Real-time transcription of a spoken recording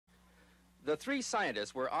The three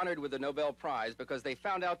scientists were honored with the Nobel Prize because they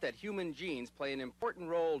found out that human genes play an important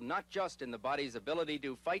role not just in the body's ability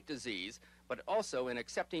to fight disease, but also in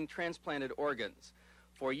accepting transplanted organs.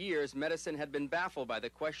 For years, medicine had been baffled by the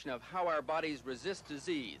question of how our bodies resist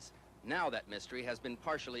disease. Now that mystery has been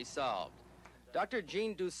partially solved. Dr.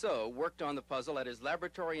 Jean Dausset worked on the puzzle at his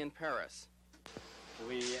laboratory in Paris.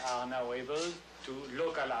 We are now able to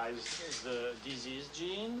localize the disease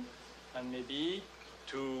gene and maybe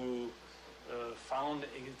to found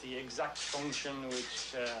the exact function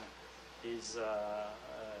which is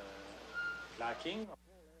lacking.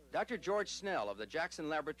 Dr. George Snell of the Jackson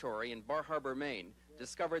Laboratory in Bar Harbor, Maine,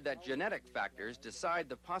 discovered that genetic factors decide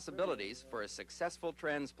the possibilities for a successful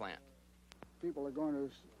transplant. People are going to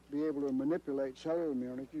be able to manipulate cellular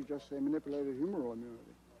immunity, just say manipulated humoral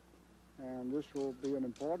immunity. And this will be an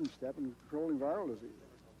important step in controlling viral disease.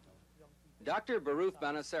 Dr. Baruf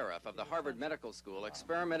Benacerraf of the Harvard Medical School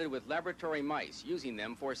experimented with laboratory mice, using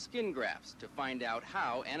them for skin grafts to find out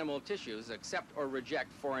how animal tissues accept or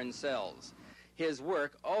reject foreign cells. His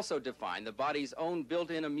work also defined the body's own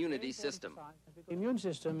built-in immunity system. The immune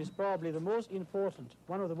system is probably the most important,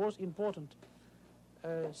 one of the most important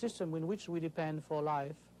systems in which we depend for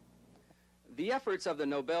life. The efforts of the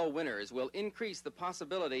Nobel winners will increase the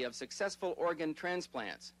possibility of successful organ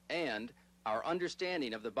transplants and our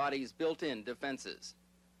understanding of the body's built-in defenses.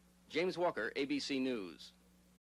 James Walker, ABC News.